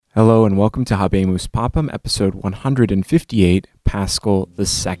Hello and welcome to Habemus Papam, episode 158, Paschal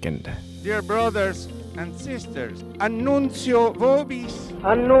II. Dear brothers and sisters, Annuncio vobis,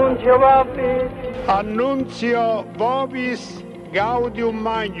 Annuncio vobis, Annuncio vobis, Gaudium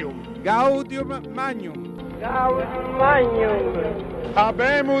Magnum, Gaudium Magnum, Gaudium Magnum,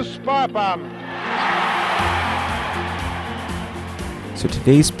 Habemus Papam. So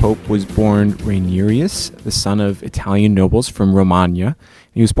today's pope was born Rainerius, the son of Italian nobles from Romagna.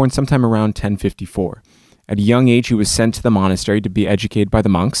 He was born sometime around 1054. At a young age, he was sent to the monastery to be educated by the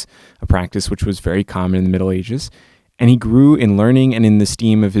monks, a practice which was very common in the Middle Ages, and he grew in learning and in the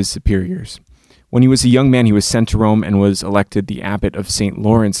esteem of his superiors. When he was a young man, he was sent to Rome and was elected the abbot of St.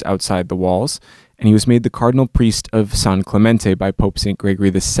 Lawrence outside the walls, and he was made the cardinal priest of San Clemente by Pope St. Gregory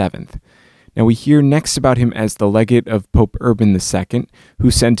VII. Now we hear next about him as the legate of Pope Urban II, who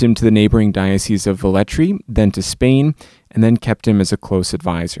sent him to the neighboring diocese of Velletri, then to Spain, and then kept him as a close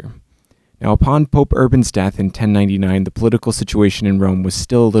advisor. Now upon Pope Urban's death in 1099, the political situation in Rome was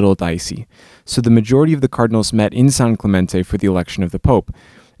still a little dicey, so the majority of the cardinals met in San Clemente for the election of the pope.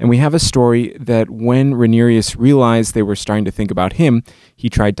 And we have a story that when Rainerius realized they were starting to think about him, he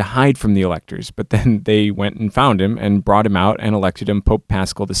tried to hide from the electors, but then they went and found him and brought him out and elected him Pope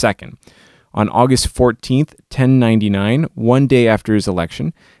Paschal II. On August 14th, 1099, one day after his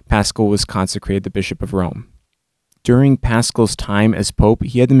election, Paschal was consecrated the Bishop of Rome. During Paschal's time as pope,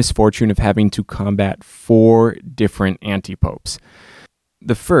 he had the misfortune of having to combat 4 different anti-popes.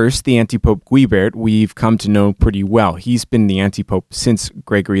 The first, the anti-pope Guibert, we've come to know pretty well. He's been the anti-pope since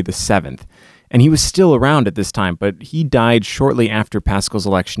Gregory VII, and he was still around at this time, but he died shortly after Paschal's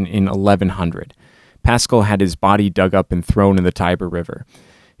election in 1100. Paschal had his body dug up and thrown in the Tiber River.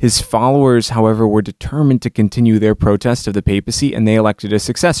 His followers, however, were determined to continue their protest of the papacy, and they elected a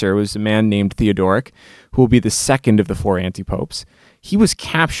successor. It was a man named Theodoric, who will be the second of the 4 anti-popes. He was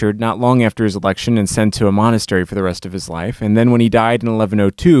captured not long after his election and sent to a monastery for the rest of his life, and then when he died in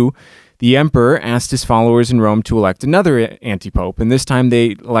 1102, the emperor asked his followers in Rome to elect another anti-pope, and this time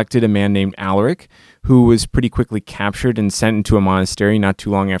they elected a man named Alaric, who was pretty quickly captured and sent into a monastery not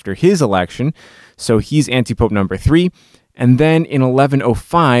too long after his election, so he's anti-pope number 3. And then in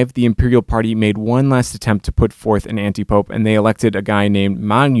 1105, the imperial party made one last attempt to put forth an anti-pope, and they elected a guy named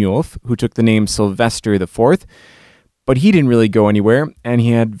Magnulf, who took the name Sylvester IV, but he didn't really go anywhere, and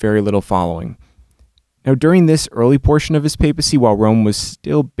he had very little following. Now, during this early portion of his papacy, while Rome was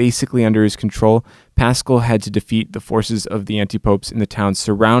still basically under his control, Paschal had to defeat the forces of the anti-popes in the towns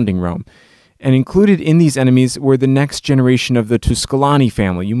surrounding Rome. And included in these enemies were the next generation of the Tuscolani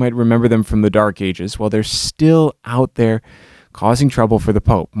family. You might remember them from the Dark Ages. Well, they're still out there causing trouble for the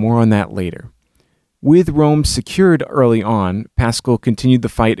Pope. More on that later. With Rome secured early on, Paschal continued the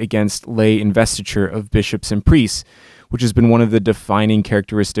fight against lay investiture of bishops and priests, which has been one of the defining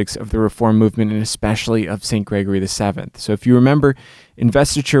characteristics of the Reform movement and especially of St. Gregory VII. So if you remember,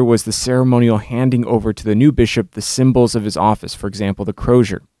 investiture was the ceremonial handing over to the new bishop the symbols of his office, for example, the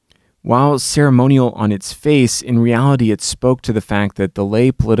crozier. While ceremonial on its face, in reality it spoke to the fact that the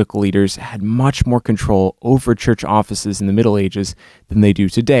lay political leaders had much more control over church offices in the Middle Ages than they do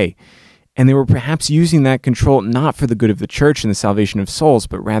today. And they were perhaps using that control not for the good of the church and the salvation of souls,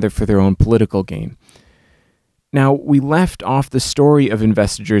 but rather for their own political gain. Now, we left off the story of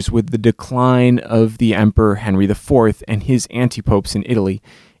investitures with the decline of the Emperor Henry IV and his anti-popes in Italy,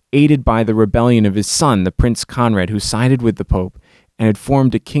 aided by the rebellion of his son, the Prince Conrad, who sided with the Pope and had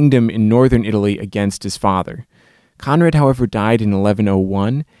formed a kingdom in northern Italy against his father. Conrad, however, died in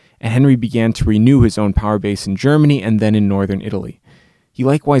 1101, and Henry began to renew his own power base in Germany and then in northern Italy. He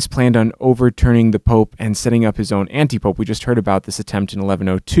likewise planned on overturning the Pope and setting up his own anti-pope. We just heard about this attempt in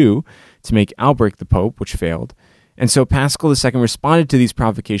 1102 to make Albrecht the Pope, which failed. And so Paschal II responded to these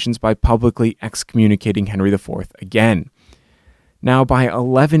provocations by publicly excommunicating Henry IV again. Now, by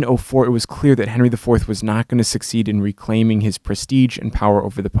 1104, it was clear that Henry IV was not going to succeed in reclaiming his prestige and power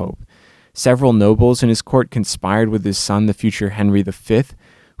over the Pope. Several nobles in his court conspired with his son, the future Henry V,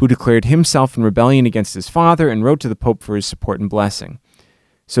 who declared himself in rebellion against his father and wrote to the Pope for his support and blessing.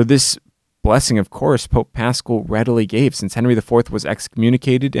 So this blessing, of course, Pope Paschal readily gave, since Henry IV was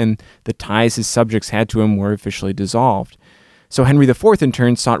excommunicated and the ties his subjects had to him were officially dissolved. So Henry IV, in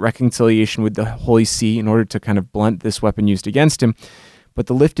turn, sought reconciliation with the Holy See in order to kind of blunt this weapon used against him, but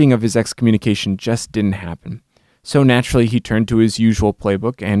the lifting of his excommunication just didn't happen. So naturally, he turned to his usual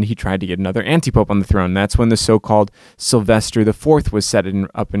playbook, and he tried to get another anti-pope on the throne. That's when the so-called Sylvester IV was set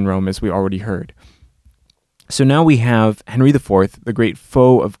up in Rome, as we already heard. So now we have Henry IV, the great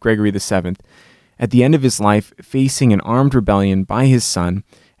foe of Gregory VII, at the end of his life facing an armed rebellion by his son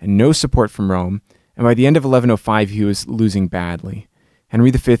and no support from Rome, and by the end of 1105 he was losing badly. Henry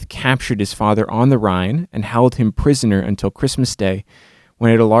V captured his father on the Rhine and held him prisoner until Christmas Day,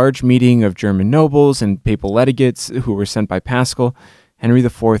 when at a large meeting of German nobles and papal legates who were sent by Paschal, Henry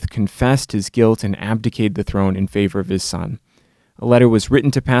IV confessed his guilt and abdicated the throne in favor of his son. A letter was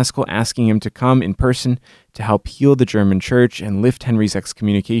written to Paschal asking him to come in person to help heal the German church and lift Henry's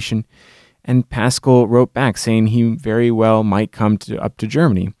excommunication, and Paschal wrote back saying he very well might come up to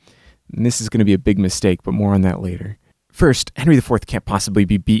Germany. And this is going to be a big mistake, but more on that later. First, Henry IV can't possibly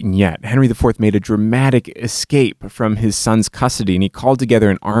be beaten yet. Henry IV made a dramatic escape from his son's custody, and he called together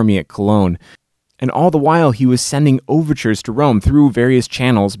an army at Cologne. And all the while, he was sending overtures to Rome through various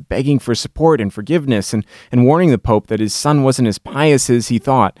channels, begging for support and forgiveness, and warning the Pope that his son wasn't as pious as he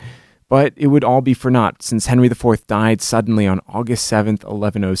thought. But it would all be for naught, since Henry IV died suddenly on August 7th,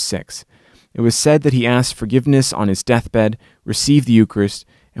 1106. It was said that he asked forgiveness on his deathbed, received the Eucharist,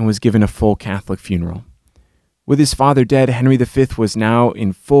 and was given a full Catholic funeral. With his father dead, Henry V was now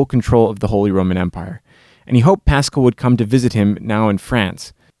in full control of the Holy Roman Empire, and he hoped Paschal would come to visit him now in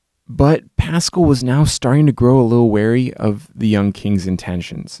France. But Paschal was now starting to grow a little wary of the young king's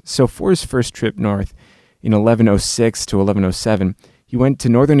intentions. So for his first trip north in 1106 to 1107, he went to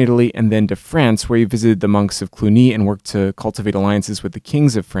northern Italy and then to France, where he visited the monks of Cluny and worked to cultivate alliances with the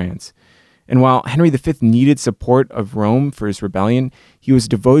kings of France. And while Henry V needed support of Rome for his rebellion, he was a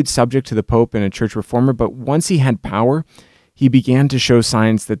devoted subject to the Pope and a church reformer, but once he had power, he began to show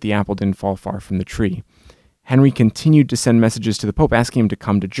signs that the apple didn't fall far from the tree. Henry continued to send messages to the Pope asking him to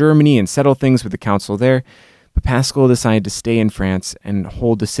come to Germany and settle things with the council there, but Paschal decided to stay in France and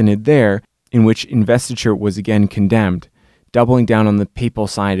hold a synod there, in which investiture was again condemned, doubling down on the papal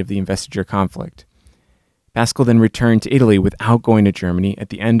side of the investiture conflict. Paschal then returned to Italy without going to Germany at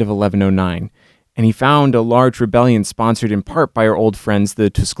the end of 1109, and he found a large rebellion sponsored in part by our old friends,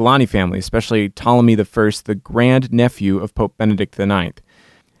 the Tusculani family, especially Ptolemy I, the grand-nephew of Pope Benedict IX.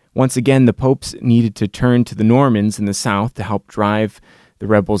 Once again, the popes needed to turn to the Normans in the south to help drive the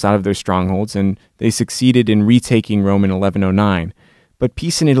rebels out of their strongholds, and they succeeded in retaking Rome in 1109. But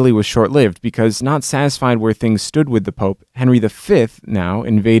peace in Italy was short-lived because, not satisfied where things stood with the Pope, Henry V now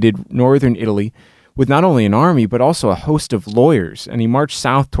invaded northern Italy with not only an army but also a host of lawyers, and he marched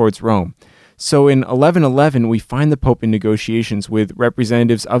south towards Rome. So in 1111, we find the Pope in negotiations with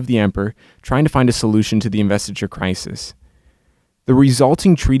representatives of the emperor trying to find a solution to the investiture crisis. The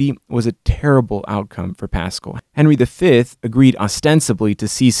resulting treaty was a terrible outcome for Paschal. Henry V agreed ostensibly to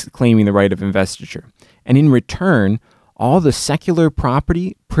cease claiming the right of investiture, and in return, all the secular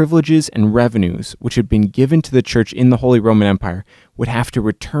property, privileges, and revenues which had been given to the church in the Holy Roman Empire would have to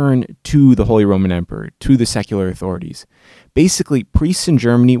return to the Holy Roman Emperor, to the secular authorities. Basically, priests in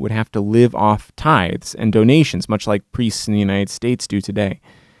Germany would have to live off tithes and donations, much like priests in the United States do today.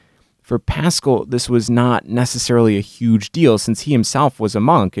 For Paschal, this was not necessarily a huge deal since he himself was a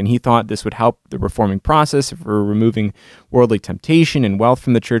monk, and he thought this would help the reforming process for removing worldly temptation and wealth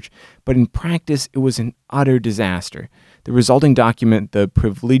from the church, but in practice, it was an utter disaster. The resulting document, the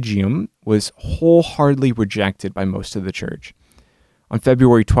Privilegium, was wholeheartedly rejected by most of the church. On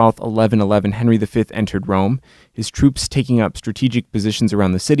February 12, 1111, Henry V entered Rome, his troops taking up strategic positions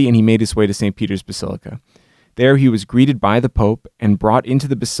around the city, and he made his way to St. Peter's Basilica. There he was greeted by the Pope and brought into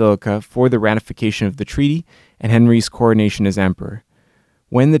the Basilica for the ratification of the treaty and Henry's coronation as emperor.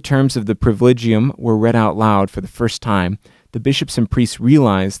 When the terms of the Privilegium were read out loud for the first time, the bishops and priests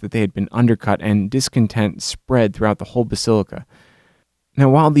realized that they had been undercut and discontent spread throughout the whole basilica. Now,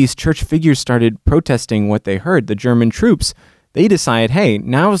 while these church figures started protesting what they heard, the German troops, they decided, hey,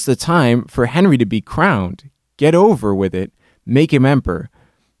 now's the time for Henry to be crowned. Get over with it. Make him emperor.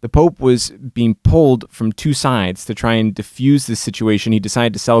 The Pope was being pulled from two sides to try and diffuse this situation. He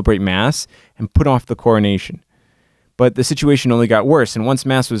decided to celebrate Mass and put off the coronation. But the situation only got worse, and once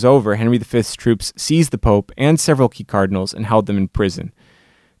Mass was over, Henry V's troops seized the Pope and several key cardinals and held them in prison.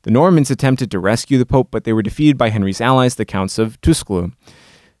 The Normans attempted to rescue the Pope, but they were defeated by Henry's allies, the Counts of Tusculum.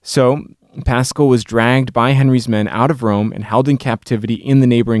 So Paschal was dragged by Henry's men out of Rome and held in captivity in the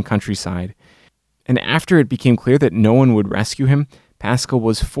neighboring countryside. And after it became clear that no one would rescue him, Paschal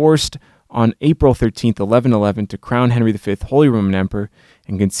was forced on April 13, 1111, to crown Henry V Holy Roman Emperor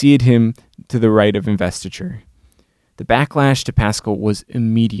and concede him to the right of investiture. The backlash to Paschal was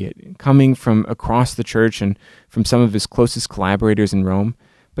immediate, coming from across the church and from some of his closest collaborators in Rome.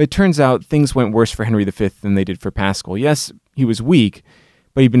 But it turns out things went worse for Henry V than they did for Paschal. Yes, he was weak,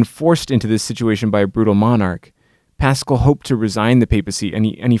 but he'd been forced into this situation by a brutal monarch. Paschal hoped to resign the papacy, and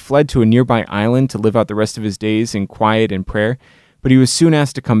he fled to a nearby island to live out the rest of his days in quiet and prayer, but he was soon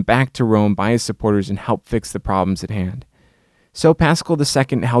asked to come back to Rome by his supporters and help fix the problems at hand. So Paschal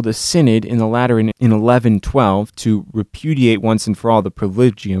II held a synod in the Lateran in 1112 to repudiate once and for all the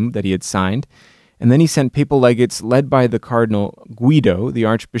Privilegium that he had signed, and then he sent papal legates led by the Cardinal Guido, the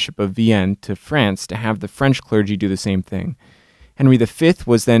Archbishop of Vienne, to France to have the French clergy do the same thing. Henry V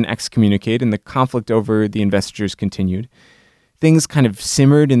was then excommunicated, and the conflict over the investitures continued. Things kind of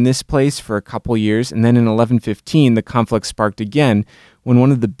simmered in this place for a couple years, and then in 1115, the conflict sparked again when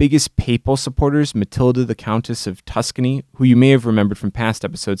one of the biggest papal supporters, Matilda, the Countess of Tuscany, who you may have remembered from past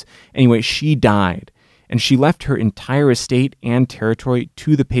episodes, anyway, she died, and she left her entire estate and territory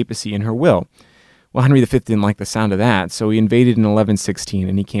to the papacy in her will. Well, Henry V didn't like the sound of that, so he invaded in 1116,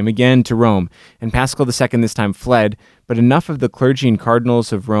 and he came again to Rome, and Paschal II this time fled, but enough of the clergy and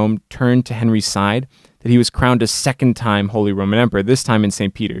cardinals of Rome turned to Henry's side that he was crowned a second time Holy Roman Emperor, this time in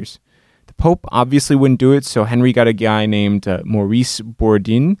St. Peter's. The Pope obviously wouldn't do it, so Henry got a guy named Maurice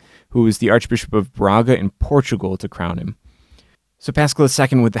Bourdin, who was the Archbishop of Braga in Portugal, to crown him. So Paschal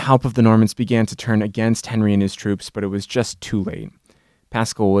II, with the help of the Normans, began to turn against Henry and his troops, but it was just too late.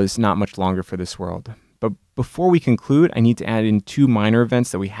 Paschal was not much longer for this world. But before we conclude, I need to add in two minor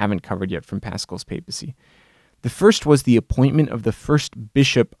events that we haven't covered yet from Paschal's papacy. The first was the appointment of the first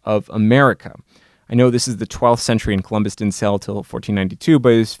bishop of America. I know this is the 12th century and Columbus didn't sail till 1492,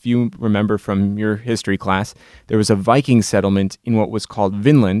 but as you remember from your history class, there was a Viking settlement in what was called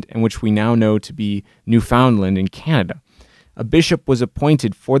Vinland, and which we now know to be Newfoundland in Canada. A bishop was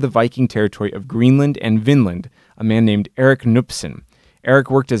appointed for the Viking territory of Greenland and Vinland, a man named Erik Knupson.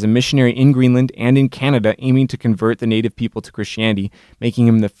 Erik worked as a missionary in Greenland and in Canada, aiming to convert the native people to Christianity, making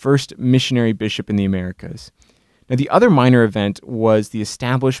him the first missionary bishop in the Americas. Now, the other minor event was the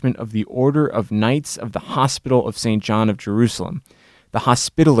establishment of the Order of Knights of the Hospital of St. John of Jerusalem. The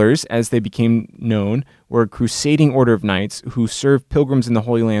Hospitallers, as they became known, were a crusading order of knights who served pilgrims in the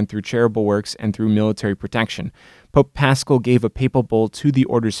Holy Land through charitable works and through military protection. Pope Paschal gave a papal bull to the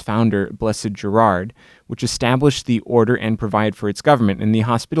order's founder, Blessed Gerard, which established the order and provided for its government. And the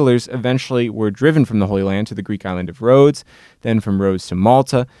Hospitallers eventually were driven from the Holy Land to the Greek island of Rhodes, then from Rhodes to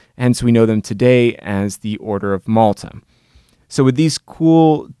Malta, hence we know them today as the Order of Malta. So with these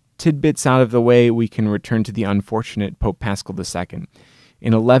cool tidbits out of the way, we can return to the unfortunate Pope Paschal II.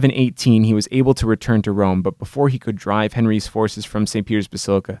 In 1118, he was able to return to Rome, but before he could drive Henry's forces from St. Peter's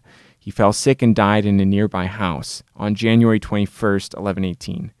Basilica, he fell sick and died in a nearby house on January 21st,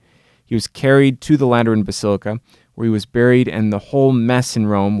 1118. He was carried to the Lateran Basilica, where he was buried, and the whole mess in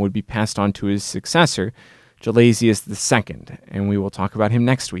Rome would be passed on to his successor, Gelasius II, and we will talk about him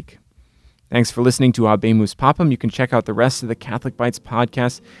next week. Thanks for listening to Habemus Papam. You can check out the rest of the Catholic Bites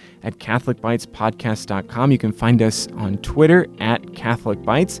podcast at catholicbitespodcast.com. You can find us on Twitter at Catholic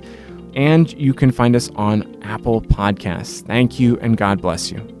Bites, and you can find us on Apple Podcasts. Thank you, and God bless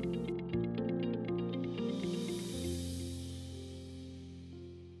you.